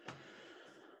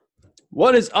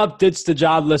What is up, Ditch the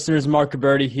Job listeners? Mark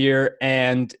Berti here.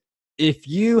 And if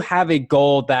you have a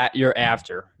goal that you're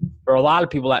after, for a lot of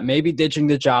people that may be ditching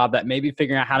the job, that may be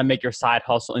figuring out how to make your side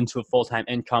hustle into a full-time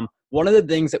income, one of the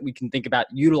things that we can think about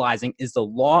utilizing is the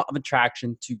law of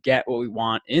attraction to get what we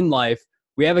want in life.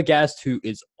 We have a guest who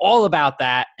is all about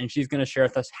that, and she's going to share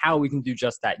with us how we can do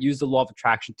just that. Use the law of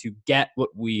attraction to get what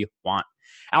we want.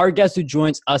 Our guest who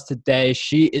joins us today,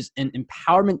 she is an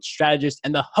empowerment strategist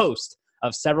and the host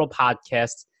of several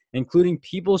podcasts, including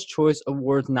People's Choice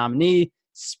Awards nominee,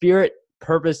 Spirit,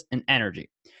 Purpose, and Energy.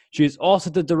 She is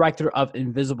also the director of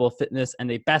Invisible Fitness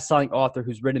and a best-selling author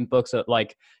who's written books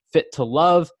like Fit to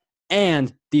Love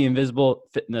and The Invisible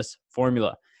Fitness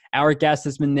Formula. Our guest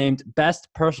has been named Best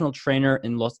Personal Trainer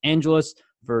in Los Angeles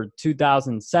for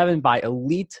 2007 by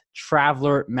Elite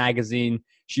Traveler magazine.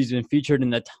 She's been featured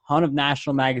in a ton of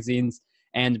national magazines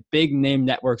and big name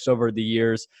networks over the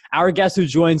years. Our guest who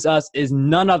joins us is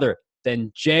none other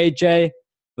than JJ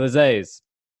Flizanes.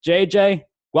 JJ,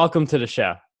 welcome to the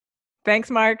show.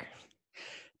 Thanks, Mark.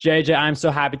 JJ, I'm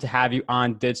so happy to have you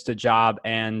on Ditch the Job.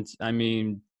 And I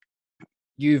mean,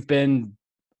 you've been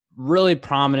really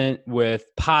prominent with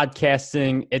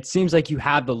podcasting. It seems like you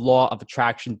have the law of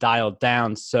attraction dialed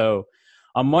down. So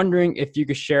I'm wondering if you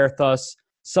could share with us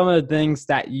some of the things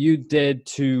that you did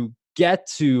to get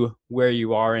to where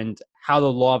you are and how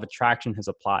the law of attraction has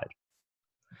applied.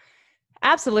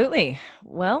 Absolutely.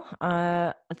 Well,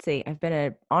 let's see. I've been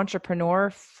an entrepreneur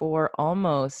for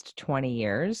almost 20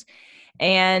 years.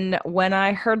 And when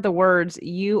I heard the words,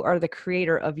 "You are the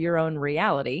creator of your own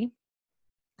reality,"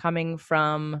 coming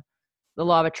from the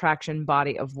law of attraction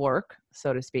body of work,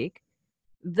 so to speak,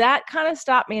 that kind of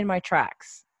stopped me in my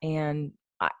tracks. And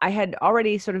I'd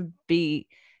already sort of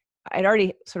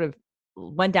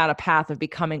went down a path of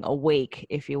becoming awake,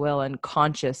 if you will, and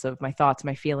conscious of my thoughts,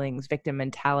 my feelings, victim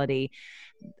mentality,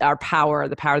 our power,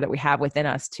 the power that we have within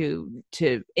us to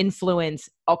influence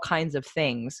all kinds of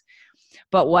things.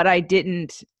 But what I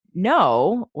didn't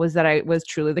know was that I was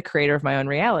truly the creator of my own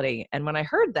reality. And when I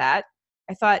heard that,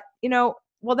 I thought,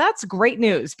 well, that's great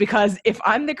news, because if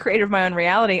I'm the creator of my own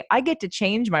reality, I get to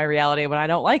change my reality when I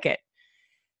don't like it.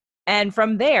 And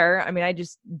from there, I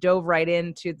just dove right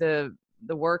into the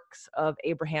works of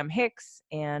Abraham Hicks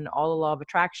and all the law of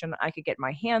attraction I could get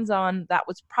my hands on. That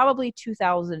was probably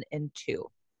 2002.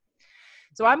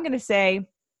 So I'm going to say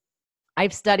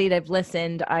I've studied, I've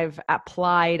listened, I've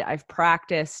applied, I've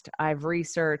practiced, I've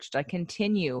researched. I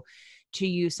continue to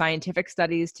use scientific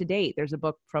studies to date. There's a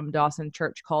book from Dawson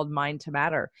Church called Mind to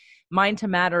Matter. Mind to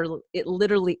Matter, it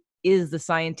literally is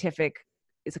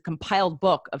it's a compiled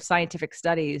book of scientific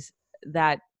studies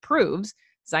that proves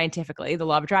scientifically the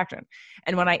law of attraction.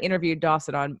 And when I interviewed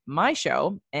Dawson on my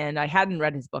show, and I hadn't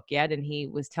read his book yet, and he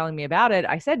was telling me about it,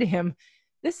 I said to him,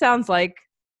 "This sounds like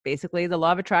basically the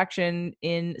law of attraction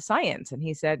in science." And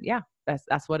he said, "Yeah,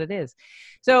 that's what it is."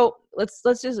 So let's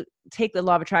just take the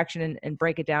law of attraction and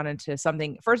break it down into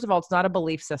something. First of all, it's not a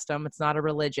belief system. It's not a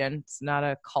religion. It's not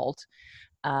a cult.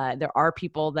 There are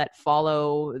people that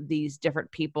follow these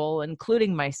different people,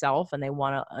 including myself, and they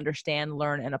want to understand,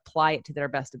 learn, and apply it to their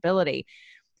best ability.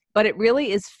 But it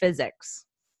really is physics,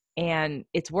 and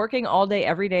it's working all day,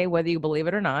 every day, whether you believe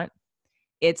it or not.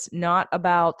 It's not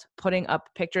about putting up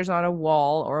pictures on a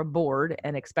wall or a board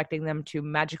and expecting them to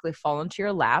magically fall into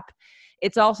your lap.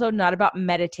 It's also not about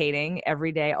meditating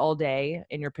every day, all day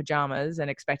in your pajamas and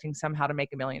expecting somehow to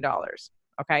make $1 million.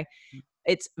 Okay.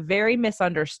 It's very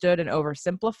misunderstood and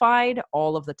oversimplified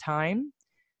all of the time.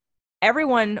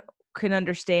 Everyone can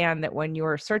understand that when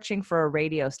you're searching for a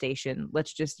radio station,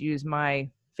 let's just use my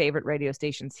favorite radio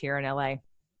stations here in LA.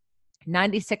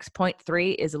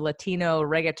 96.3 is a Latino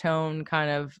reggaeton kind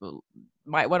of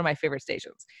one of my favorite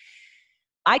stations.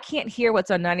 I can't hear what's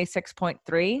on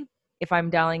 96.3 if I'm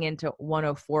dialing into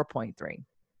 104.3.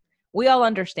 We all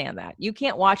understand that. You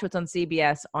can't watch what's on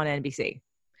CBS on NBC.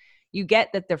 You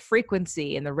get that the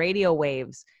frequency and the radio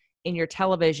waves in your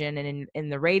television and in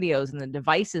the radios and the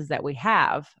devices that we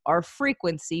have are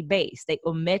frequency based. They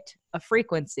emit a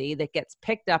frequency that gets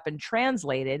picked up and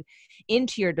translated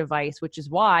into your device, which is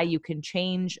why you can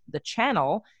change the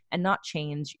channel and not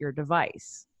change your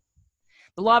device.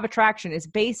 The law of attraction is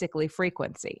basically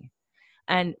frequency.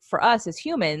 And for us as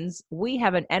humans, we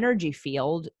have an energy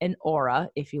field, an aura,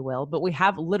 if you will, but we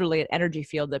have literally an energy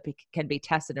field that can be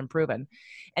tested and proven.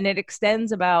 And it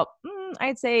extends about,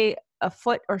 I'd say, a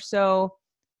foot or so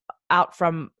out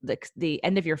from the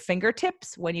end of your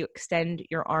fingertips when you extend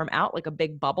your arm out like a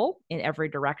big bubble in every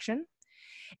direction.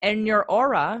 And your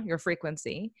aura, your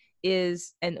frequency,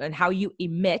 is, and how you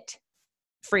emit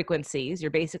frequencies,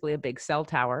 you're basically a big cell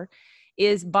tower,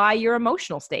 is by your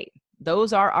emotional state.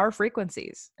 those are our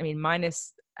frequencies. I mean,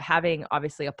 minus having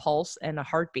obviously a pulse and a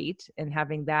heartbeat and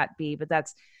having that be, but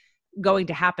that's going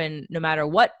to happen no matter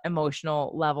what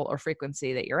emotional level or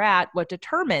frequency that you're at. What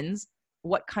determines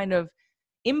what kind of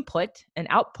input and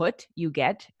output you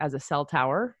get as a cell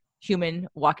tower, human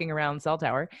walking around cell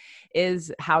tower,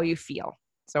 is how you feel.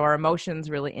 So our emotions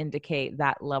really indicate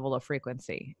that level of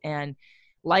frequency, and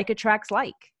like attracts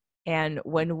like. And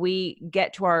when we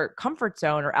get to our comfort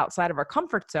zone or outside of our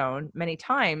comfort zone, many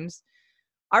times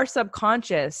our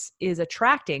subconscious is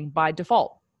attracting by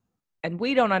default. And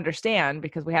we don't understand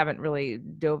because we haven't really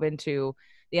dove into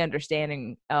the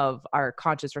understanding of our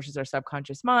conscious versus our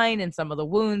subconscious mind and some of the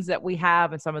wounds that we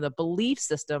have and some of the belief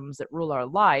systems that rule our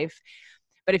life.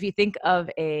 But if you think of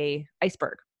a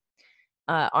iceberg,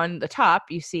 on the top,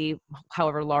 you see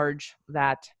however large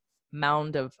that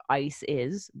mound of ice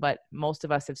is, but most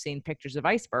of us have seen pictures of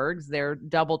icebergs. They're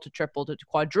double to triple to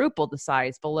quadruple the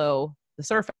size below the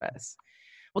surface.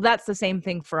 Well, that's the same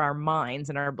thing for our minds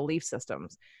and our belief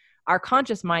systems. Our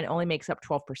conscious mind only makes up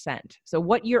 12%. So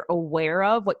what you're aware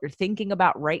of, what you're thinking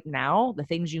about right now, the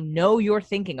things you know you're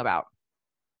thinking about,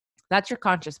 that's your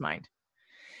conscious mind.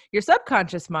 Your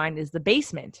subconscious mind is the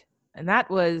basement. And that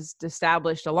was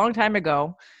established a long time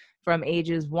ago from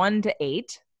ages 1 to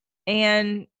 8.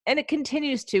 And it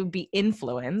continues to be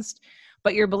influenced,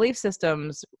 but your belief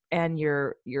systems and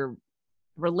your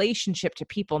relationship to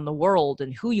people in the world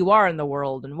and who you are in the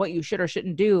world and what you should or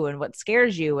shouldn't do and what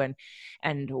scares you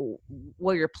and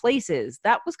where your place is,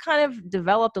 that was kind of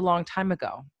developed a long time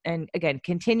ago, and again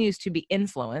continues to be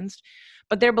influenced.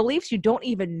 But they're beliefs you don't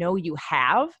even know you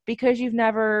have because you've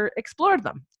never explored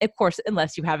them, of course,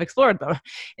 unless you have explored them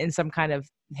in some kind of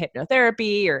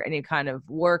hypnotherapy or any kind of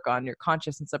work on your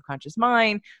conscious and subconscious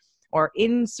mind or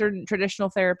in certain traditional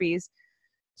therapies.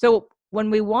 So when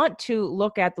we want to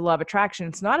look at the law of attraction,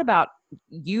 it's not about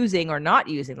using or not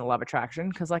using the law of attraction,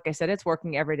 because like I said, it's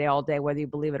working every day, all day, whether you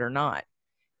believe it or not.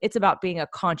 It's about being a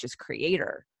conscious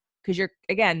creator, because you're,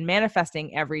 again,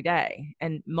 manifesting every day.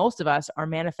 And most of us are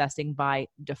manifesting by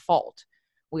default.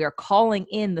 We are calling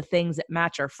in the things that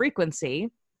match our frequency,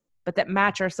 but that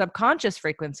match our subconscious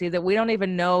frequency that we don't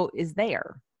even know is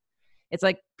there. It's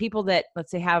like people that,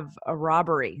 let's say, have a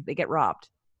robbery, they get robbed.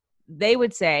 They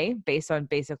would say, based on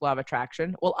basic law of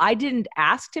attraction, well, I didn't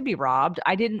ask to be robbed.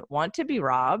 I didn't want to be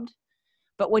robbed.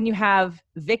 But when you have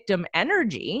victim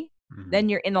energy, then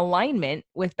you're in alignment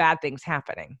with bad things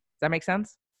happening. Does that make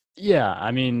sense? Yeah.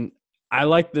 I mean, I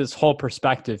like this whole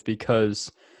perspective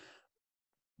because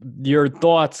your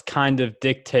thoughts kind of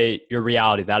dictate your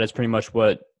reality. That is pretty much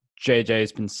what JJ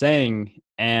has been saying.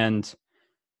 And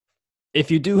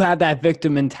if you do have that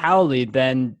victim mentality,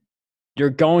 then you're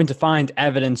going to find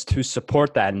evidence to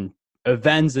support that, and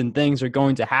events and things are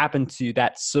going to happen to you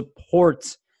that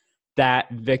support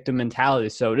that victim mentality.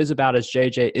 So it is about, as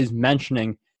JJ is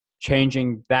mentioning,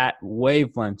 changing that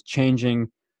wavelength, changing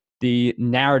the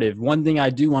narrative. One thing I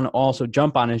do want to also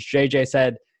jump on is JJ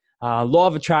said, law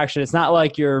of attraction, it's not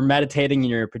like you're meditating in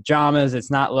your pajamas.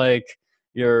 It's not like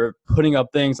you're putting up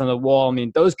things on the wall. I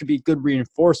mean, those could be good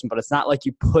reinforcement, but it's not like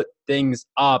you put things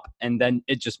up and then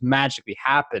it just magically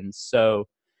happens. So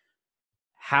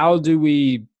how do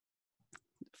we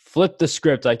flip the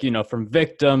script, like, from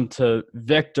victim to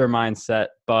victor mindset,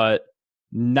 but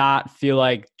not feel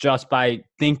like just by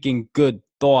thinking good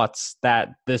thoughts that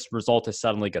this result is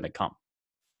suddenly going to come?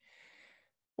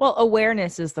 Well,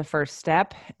 awareness is the first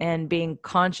step, and being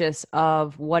conscious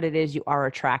of what it is you are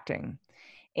attracting.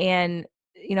 And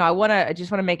I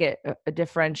just want to make a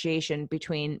differentiation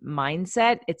between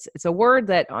mindset. It's a word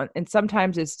that and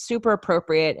sometimes is super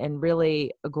appropriate and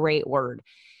really a great word.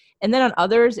 And then on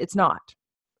others, it's not,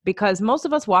 because most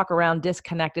of us walk around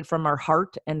disconnected from our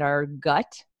heart and our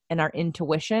gut and our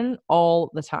intuition all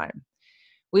the time.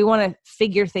 We want to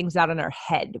figure things out in our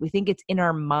head. We think it's in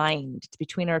our mind. It's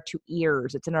between our two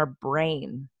ears. It's in our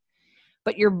brain.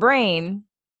 But your brain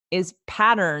is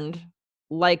patterned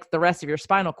like the rest of your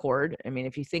spinal cord. I mean,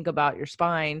 if you think about your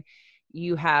spine,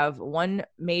 you have one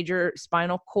major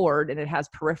spinal cord and it has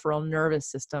peripheral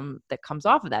nervous system that comes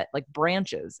off of that, like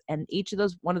branches. And each of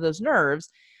those, one of those nerves,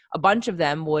 a bunch of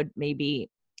them would maybe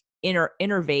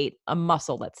innervate a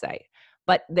muscle, let's say.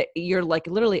 But you're like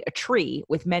literally a tree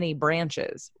with many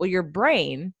branches. Well, your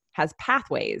brain has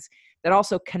pathways that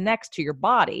also connects to your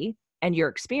body and your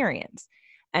experience.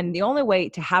 And the only way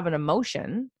to have an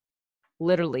emotion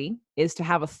literally is to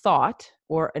have a thought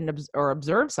or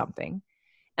observe something.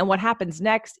 And what happens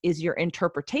next is your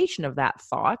interpretation of that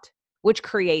thought, which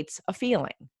creates a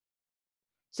feeling.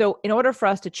 So in order for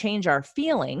us to change our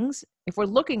feelings, if we're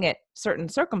looking at certain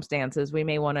circumstances, we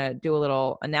may want to do a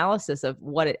little analysis of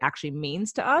what it actually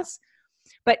means to us.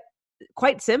 But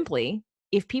quite simply,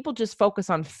 if people just focus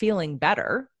on feeling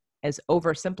better, as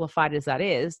oversimplified as that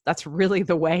is, that's really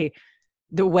the way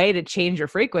to change your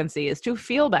frequency is to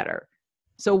feel better.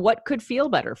 So what could feel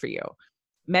better for you?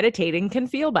 Meditating can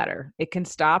feel better. It can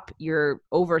stop your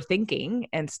overthinking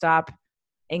and stop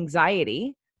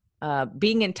anxiety.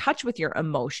 Being in touch with your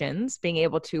emotions, being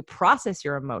able to process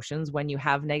your emotions when you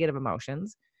have negative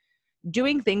emotions,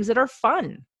 doing things that are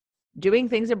fun, doing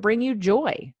things that bring you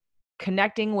joy,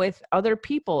 connecting with other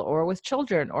people or with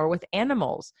children or with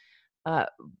animals,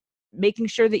 making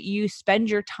sure that you spend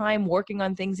your time working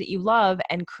on things that you love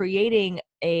and creating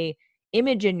a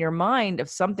image in your mind of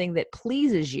something that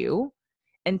pleases you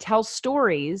and tell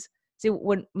stories. See,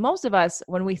 when most of us,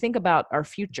 when we think about our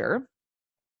future,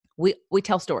 we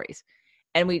tell stories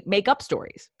and we make up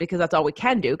stories because that's all we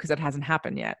can do because it hasn't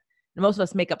happened yet. And most of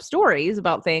us make up stories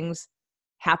about things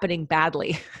happening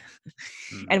badly.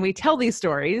 And we tell these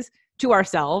stories to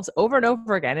ourselves over and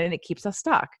over again, and it keeps us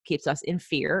stuck, keeps us in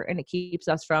fear, and it keeps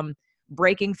us from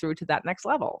breaking through to that next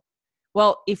level.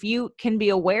 Well, if you can be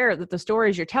aware that the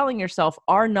stories you're telling yourself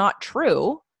are not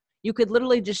true, you could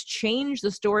literally just change the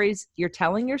stories you're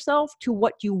telling yourself to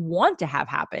what you want to have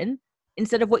happen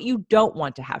instead of what you don't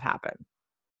want to have happen.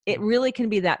 It really can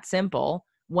be that simple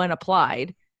when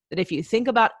applied, that if you think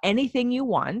about anything you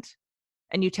want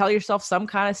and you tell yourself some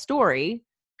kind of story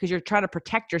because you're trying to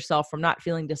protect yourself from not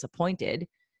feeling disappointed,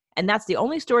 and that's the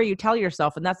only story you tell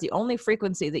yourself, and that's the only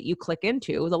frequency that you click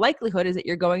into, the likelihood is that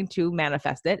you're going to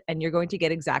manifest it and you're going to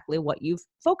get exactly what you've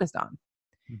focused on.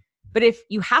 But if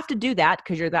you have to do that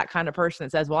because you're that kind of person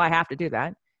that says, well, I have to do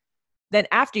that, then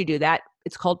after you do that,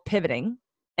 it's called pivoting.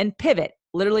 And pivot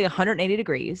literally 180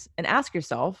 degrees and ask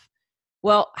yourself,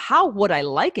 well, how would I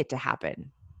like it to happen?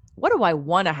 What do I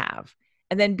want to have?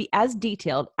 And then be as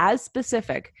detailed, as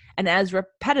specific, and as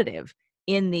repetitive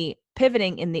in the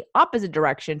pivoting in the opposite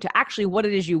direction to actually what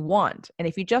it is you want. And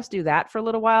if you just do that for a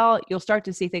little while, you'll start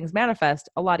to see things manifest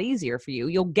a lot easier for you.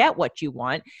 You'll get what you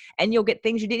want, and you'll get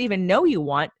things you didn't even know you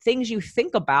want, things you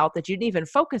think about that you didn't even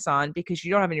focus on because you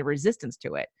don't have any resistance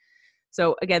to it.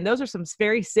 So again, those are some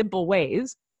very simple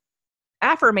ways.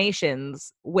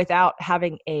 Affirmations without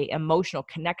having a emotional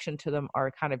connection to them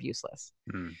are kind of useless.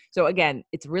 So again,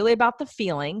 it's really about the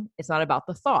feeling. It's not about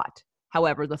the thought.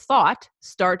 However, the thought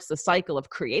starts the cycle of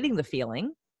creating the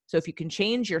feeling. So if you can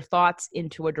change your thoughts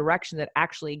into a direction that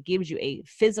actually gives you a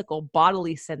physical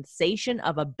bodily sensation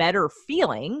of a better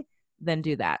feeling, then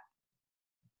do that.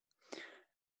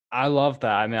 I love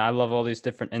that. I mean, I love all these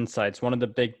different insights. One of the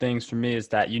big things for me is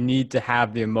that you need to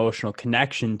have the emotional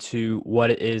connection to what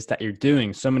it is that you're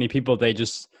doing. So many people, they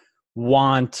just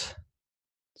want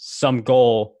some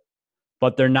goal,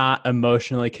 but they're not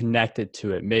emotionally connected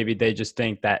to it. Maybe they just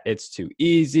think that it's too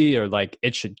easy, or like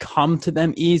it should come to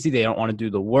them easy. They don't want to do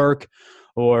the work,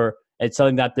 or it's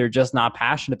something that they're just not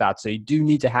passionate about. So you do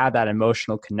need to have that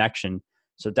emotional connection.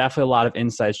 So definitely a lot of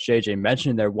insights JJ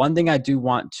mentioned there. One thing I do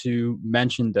want to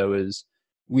mention though is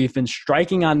we've been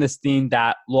striking on this theme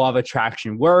that law of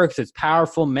attraction works. It's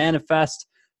powerful, manifest,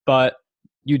 but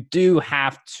you do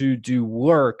have to do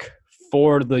work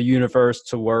for the universe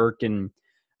to work and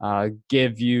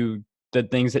give you the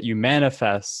things that you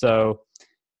manifest. So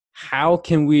how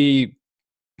can we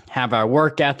have our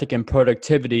work ethic and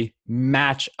productivity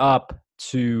match up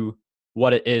to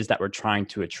what it is that we're trying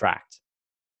to attract?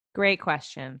 Great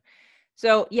question.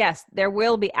 So yes, there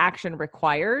will be action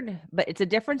required, but it's a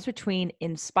difference between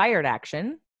inspired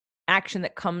action, action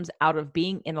that comes out of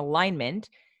being in alignment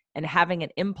and having an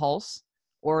impulse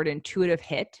or an intuitive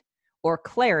hit or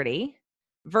clarity,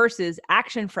 versus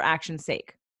action for action's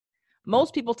sake.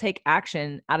 Most people take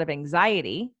action out of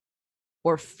anxiety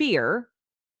or fear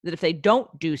that if they don't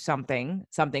do something,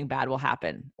 something bad will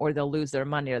happen, or they'll lose their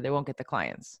money, or they won't get the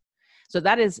clients. So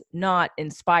that is not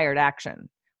inspired action.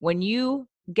 When you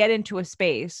get into a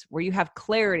space where you have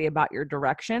clarity about your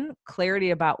direction,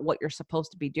 clarity about what you're supposed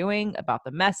to be doing, about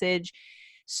the message,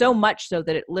 so much so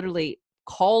that it literally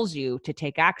calls you to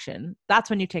take action, that's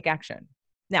when you take action.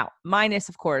 Now, minus,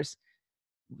 of course,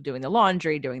 doing the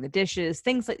laundry, doing the dishes,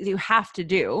 things that you have to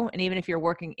do. And even if you're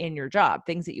working in your job,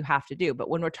 things that you have to do. But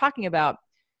when we're talking about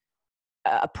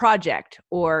a project,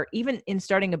 or even in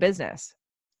starting a business,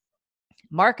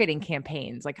 marketing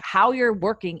campaigns, like how you're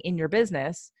working in your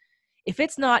business, if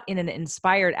it's not in an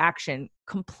inspired action,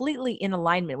 completely in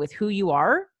alignment with who you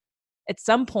are, at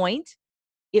some point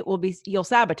you'll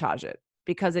sabotage it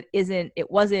because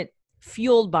it wasn't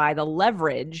fueled by the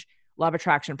leverage law of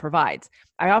attraction provides.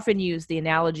 I often use the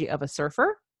analogy of a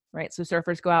surfer. right? So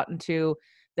surfers go out into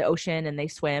the ocean and they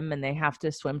swim, and they have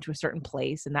to swim to a certain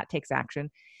place, and that takes action.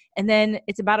 And then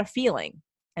it's about a feeling,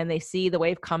 and they see the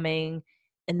wave coming,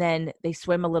 and then they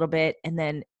swim a little bit, and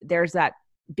then there's that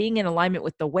being in alignment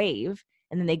with the wave,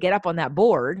 and then they get up on that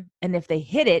board, and if they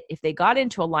hit it, if they got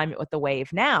into alignment with the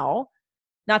wave now,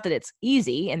 not that it's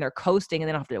easy and they're coasting and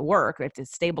they don't have to work, they have to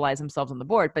stabilize themselves on the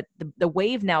board, but the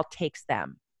wave now takes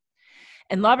them.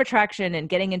 And law of attraction and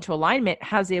getting into alignment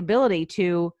has the ability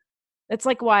to, that's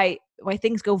like why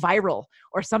things go viral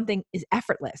or something is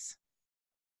effortless,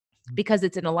 because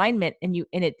it's in alignment, and you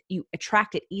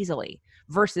attract it easily,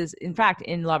 versus, in fact,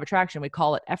 in law of attraction, we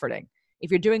call it efforting.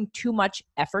 If you're doing too much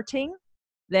efforting,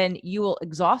 then you will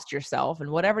exhaust yourself, and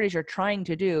whatever it is you're trying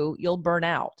to do, you'll burn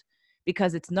out,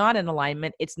 because it's not in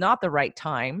alignment. It's not the right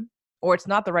time, or it's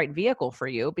not the right vehicle for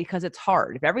you, because it's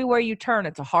hard. If everywhere you turn,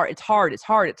 it's hard,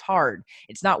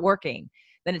 it's not working,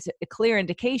 then it's a clear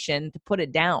indication to put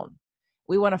it down.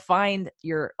 We want to find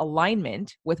your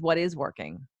alignment with what is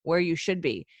working, where you should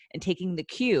be, and taking the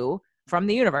cue from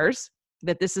the universe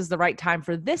that this is the right time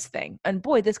for this thing. And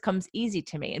boy, this comes easy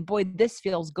to me. And boy, this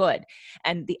feels good.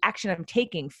 And the action I'm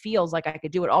taking feels like I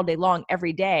could do it all day long,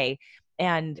 every day.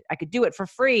 And I could do it for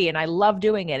free. And I love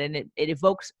doing it. And it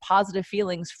evokes positive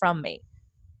feelings from me.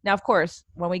 Now, of course,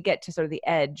 when we get to sort of the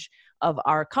edge of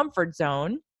our comfort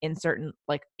zone in certain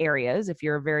like areas, if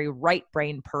you're a very right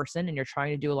brain person and you're trying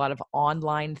to do a lot of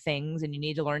online things and you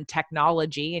need to learn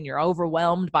technology and you're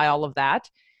overwhelmed by all of that,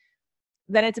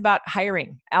 then it's about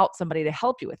hiring out somebody to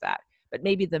help you with that. But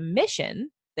maybe the mission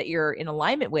that you're in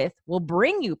alignment with will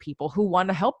bring you people who want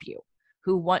to help you,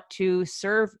 who want to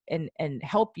serve and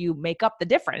help you make up the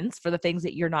difference for the things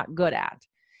that you're not good at.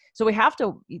 So we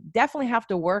definitely have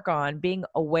to work on being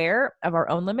aware of our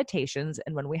own limitations,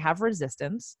 and when we have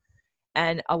resistance,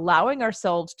 and allowing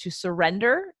ourselves to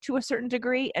surrender to a certain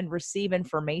degree and receive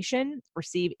information,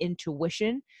 receive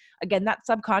intuition. Again, that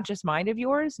subconscious mind of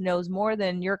yours knows more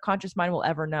than your conscious mind will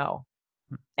ever know.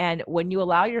 And when you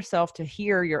allow yourself to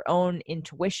hear your own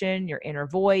intuition, your inner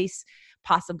voice,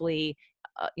 possibly,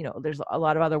 there's a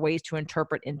lot of other ways to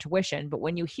interpret intuition, but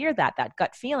when you hear that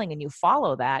gut feeling and you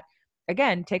follow that,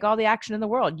 again, take all the action in the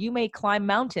world. You may climb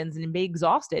mountains and be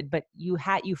exhausted, but you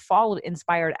followed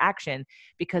inspired action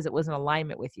because it was in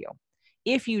alignment with you.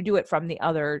 If you do it from the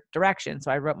other direction,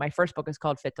 so I wrote, my first book is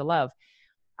called Fit to Love.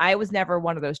 I was never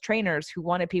one of those trainers who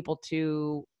wanted people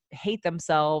to hate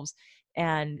themselves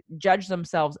and judge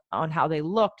themselves on how they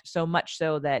looked, so much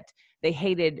so that they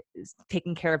hated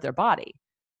taking care of their body.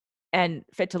 And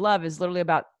Fit to Love is literally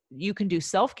about, you can do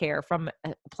self-care from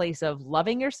a place of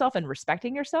loving yourself and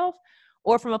respecting yourself,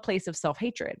 or from a place of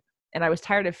self-hatred. And I was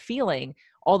tired of feeling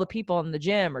all the people in the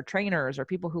gym or trainers or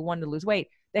people who wanted to lose weight,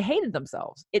 they hated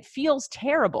themselves. It feels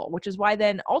terrible, which is why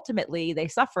then ultimately they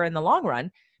suffer in the long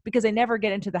run, because they never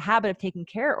get into the habit of taking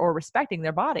care or respecting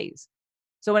their bodies.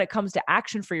 So when it comes to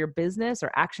action for your business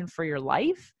or action for your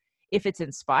life, if it's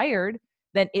inspired,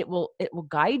 then it will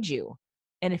guide you.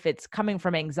 And if it's coming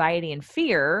from anxiety and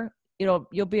fear,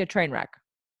 you'll be a train wreck.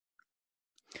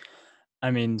 I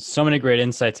mean, so many great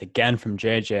insights again from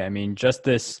JJ. I mean, just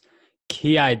this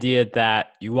key idea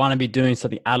that you want to be doing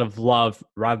something out of love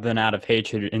rather than out of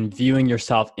hatred, and viewing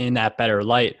yourself in that better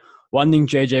light. One thing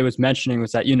JJ was mentioning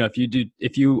was that,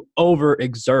 if you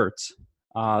overexert,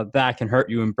 that can hurt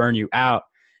you and burn you out.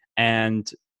 And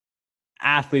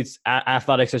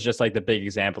athletics is just like the big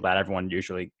example that everyone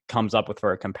usually comes up with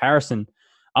for a comparison.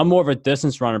 I'm more of a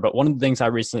distance runner, but one of the things I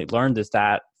recently learned is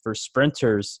that for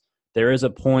sprinters, there is a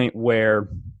point where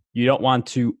you don't want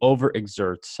to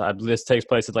overexert. This takes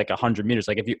place at like 100 meters.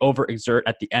 Like if you overexert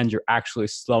at the end, you're actually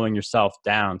slowing yourself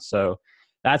down. So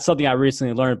that's something I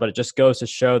recently learned, but it just goes to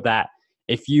show that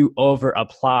if you over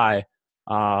apply,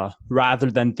 rather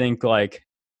than think like,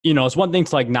 it's one thing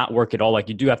to like not work at all. Like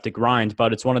you do have to grind,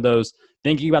 but it's one of those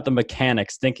thinking about the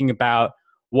mechanics, thinking about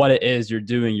what it is you're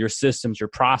doing, your systems, your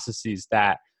processes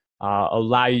that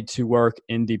allow you to work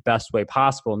in the best way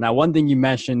possible. Now, one thing you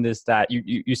mentioned is that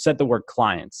you said the word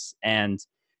clients, and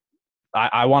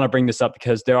I want to bring this up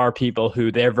because there are people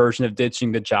who their version of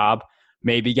ditching the job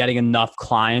may be getting enough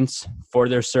clients for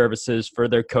their services, for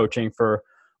their coaching, for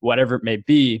whatever it may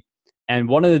be. And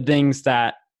one of the things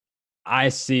that I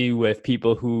see with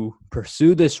people who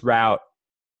pursue this route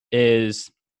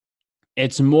is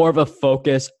it's more of a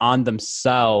focus on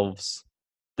themselves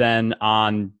than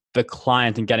on the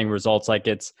client and getting results. Like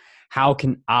it's, how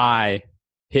can I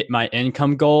hit my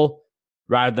income goal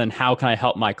rather than how can I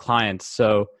help my clients?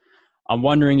 So I'm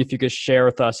wondering if you could share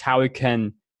with us how we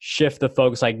can shift the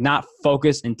focus, like not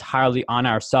focus entirely on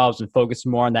ourselves and focus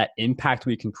more on that impact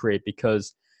we can create.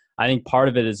 Because I think part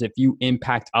of it is if you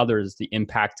impact others, the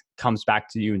impact comes back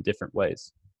to you in different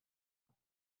ways.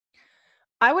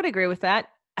 I would agree with that.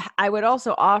 I would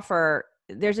also offer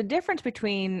there's a difference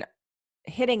between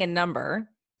hitting a number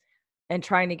and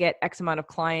trying to get X amount of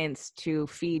clients to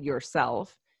feed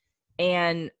yourself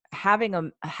and having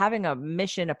a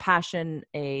mission, a passion,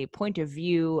 a point of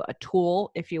view, a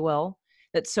tool, if you will,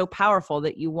 that's so powerful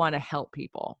that you want to help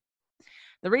people.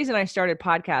 The reason I started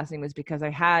podcasting was because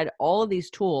I had all of these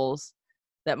tools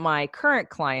that my current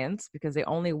clients, because they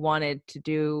only wanted to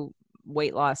do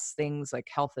weight loss things like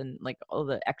health and like all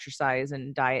the exercise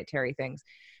and dietary things,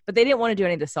 but they didn't want to do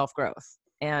any of the self-growth.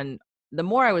 And the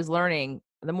more I was learning,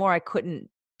 the more I couldn't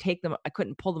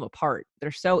pull them apart.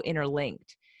 They're so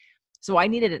interlinked. So I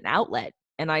needed an outlet,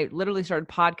 and I literally started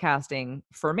podcasting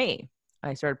for me.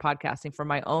 I started podcasting for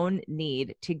my own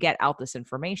need to get out this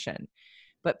information.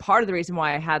 But part of the reason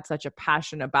why I had such a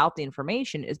passion about the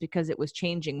information is because it was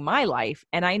changing my life,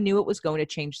 and I knew it was going to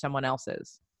change someone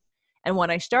else's. And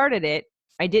when I started it,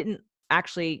 I didn't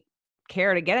actually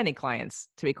care to get any clients,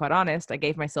 to be quite honest. I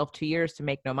gave myself 2 years to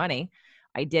make no money.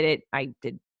 I did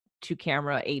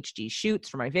 2-camera HD shoots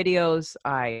for my videos.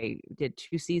 I did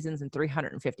 2 seasons and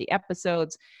 350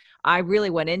 episodes. I really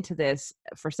went into this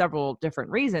for several different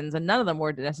reasons, and none of them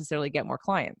were to necessarily get more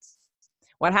clients.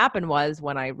 What happened was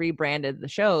when I rebranded the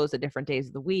shows at different days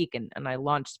of the week and I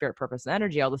launched Spirit, Purpose, and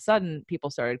Energy, all of a sudden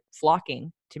people started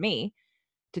flocking to me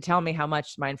to tell me how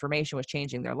much my information was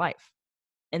changing their life.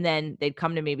 And then they'd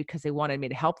come to me because they wanted me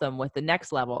to help them with the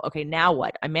next level. Okay, now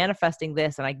what? I'm manifesting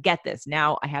this and I get this.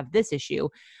 Now I have this issue.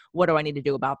 What do I need to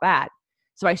do about that?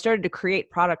 So I started to create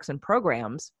products and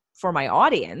programs for my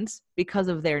audience because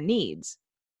of their needs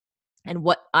and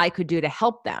what I could do to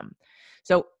help them.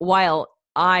 So while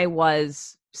I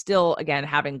was still, again,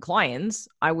 having clients,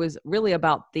 I was really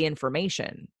about the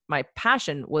information. My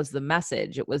passion was the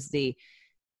message. It was the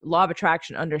law of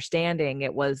attraction understanding.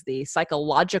 It was the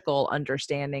psychological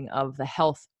understanding of the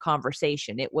health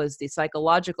conversation. It was the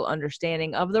psychological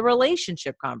understanding of the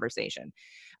relationship conversation,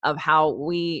 of how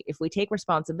if we take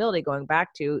responsibility, going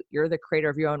back to you're the creator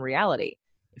of your own reality.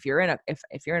 If you're in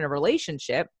a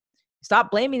relationship,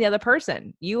 stop blaming the other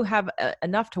person. You have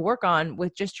enough to work on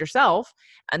with just yourself.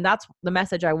 And that's the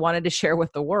message I wanted to share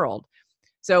with the world.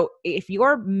 So if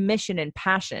your mission and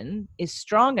passion is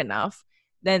strong enough,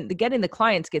 then getting the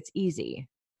clients gets easy.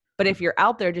 But if you're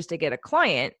out there just to get a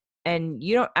client and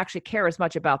you don't actually care as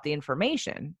much about the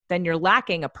information, then you're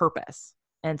lacking a purpose.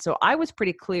 And so I was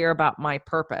pretty clear about my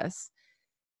purpose.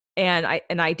 And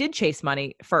I did chase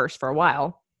money first for a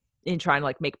while in trying to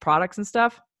like make products and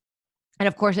stuff. And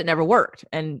of course it never worked.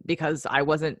 And because I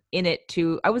wasn't in it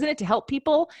to help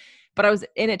people, but I was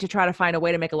in it to try to find a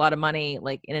way to make a lot of money,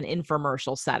 like in an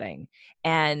infomercial setting.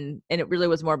 And it really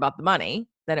was more about the money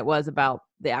than it was about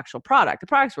the actual product. The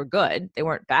products were good. They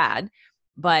weren't bad.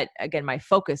 But again, my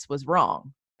focus was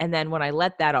wrong. And then when I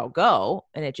let that all go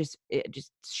and it just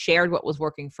shared what was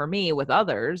working for me with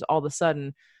others, all of a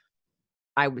sudden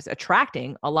I was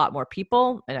attracting a lot more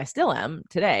people, and I still am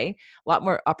today, a lot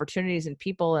more opportunities and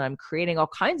people, and I'm creating all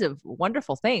kinds of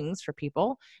wonderful things for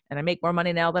people, and I make more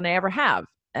money now than I ever have.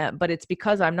 But it's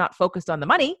because I'm not focused on the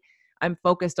money. I'm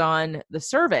focused on the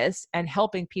service and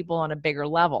helping people on a bigger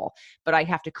level. But I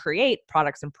have to create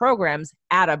products and programs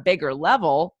at a bigger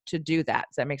level to do that.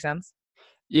 Does that make sense?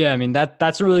 Yeah, I mean,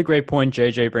 that's a really great point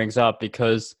JJ brings up,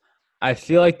 because I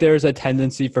feel like there's a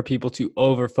tendency for people to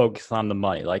over focus on the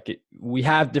money. We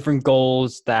have different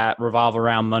goals that revolve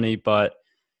around money, but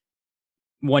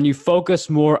when you focus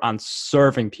more on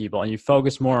serving people and you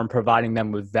focus more on providing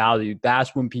them with value,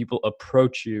 that's when people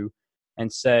approach you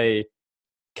and say,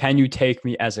 can you take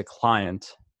me as a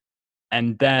client?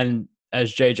 And then,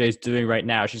 as JJ's doing right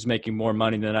now, she's making more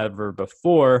money than ever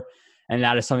before. And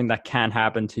that is something that can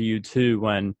happen to you too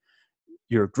when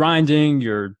you're grinding,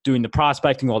 you're doing the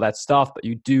prospecting, all that stuff, but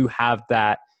you do have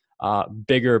that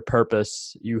bigger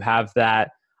purpose. You have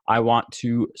that, I want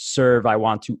to serve, I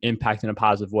want to impact in a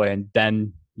positive way. And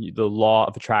then the law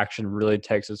of attraction really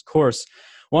takes its course.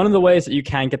 One of the ways that you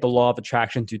can get the law of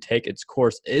attraction to take its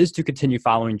course is to continue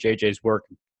following JJ's work.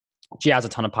 She has a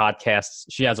ton of podcasts.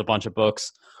 She has a bunch of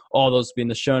books. All those will be in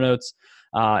the show notes,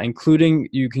 including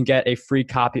you can get a free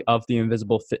copy of the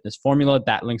Invisible Fitness Formula.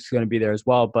 That link's going to be there as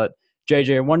well. But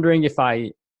JJ, I'm wondering if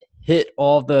I hit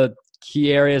all the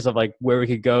key areas of like where we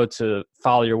could go to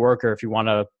follow your work, or if you want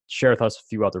to share with us a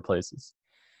few other places.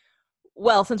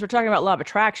 Well, since we're talking about law of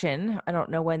attraction, I don't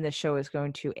know when this show is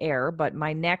going to air, but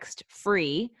my next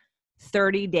free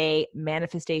 30-day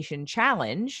manifestation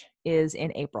challenge is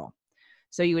in April.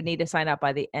 So you would need to sign up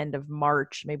by the end of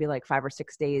March, maybe like 5 or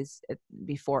 6 days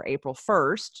before April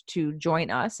 1st to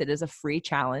join us. It is a free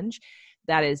challenge.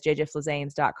 That is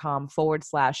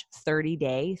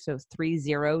jjflizanes.com/30day. So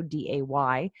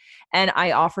 30day. And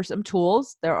I offer some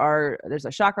tools. There's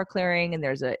a chakra clearing, and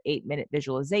there's a 8-minute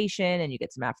visualization, and you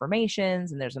get some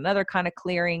affirmations, and there's another kind of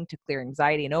clearing to clear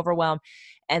anxiety and overwhelm.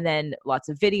 And then lots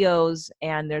of videos.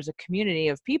 And there's a community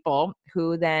of people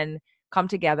who then come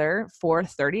together for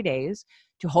 30 days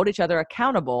to hold each other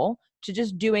accountable to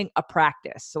just doing a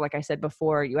practice. So like I said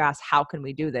before, you asked, how can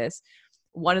we do this?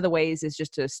 One of the ways is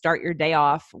just to start your day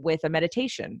off with a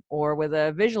meditation or with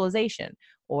a visualization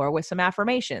or with some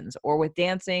affirmations or with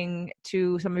dancing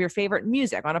to some of your favorite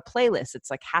music on a playlist.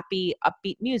 It's like happy,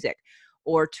 upbeat music,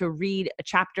 or to read a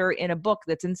chapter in a book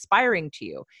that's inspiring to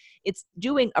you. It's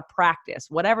doing a practice,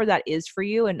 whatever that is for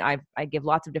you. And I give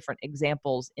lots of different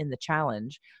examples in the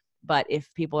challenge. But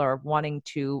if people are wanting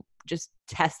to just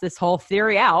test this whole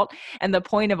theory out, and the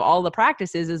point of all the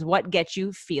practices is what gets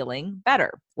you feeling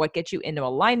better, what gets you into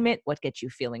alignment, what gets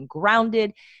you feeling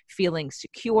grounded, feeling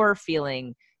secure,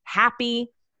 feeling happy,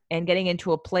 and getting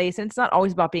into a place. And it's not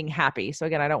always about being happy. So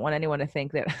again, I don't want anyone to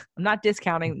think that I'm not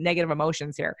discounting negative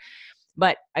emotions here.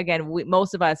 But again,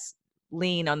 most of us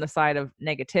lean on the side of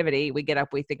negativity. We get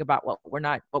up, we think about what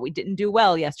we didn't do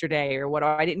well yesterday, or what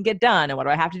I didn't get done, and what do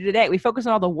I have to do today. We focus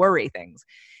on all the worry things.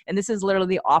 And this is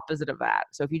literally the opposite of that.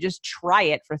 So if you just try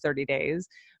it for 30 days,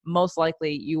 most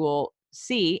likely you will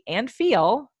see and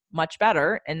feel much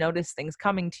better and notice things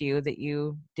coming to you that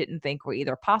you didn't think were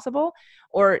either possible,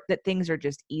 or that things are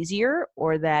just easier,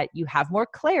 or that you have more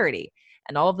clarity.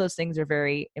 And all of those things are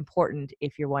very important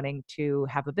if you're wanting to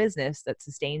have a business that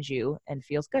sustains you and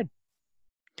feels good.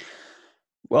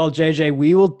 Well, JJ,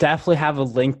 we will definitely have a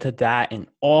link to that and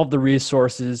all of the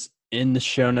resources in the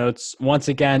show notes. Once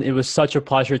again, it was such a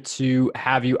pleasure to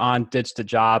have you on Ditch the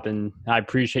Job, and I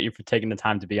appreciate you for taking the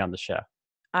time to be on the show.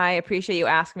 I appreciate you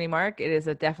asking me, Mark. It is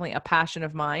definitely a passion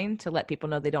of mine to let people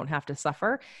know they don't have to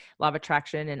suffer. Law of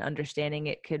attraction and understanding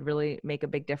it could really make a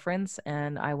big difference.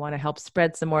 And I want to help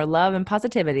spread some more love and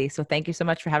positivity. So thank you so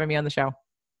much for having me on the show.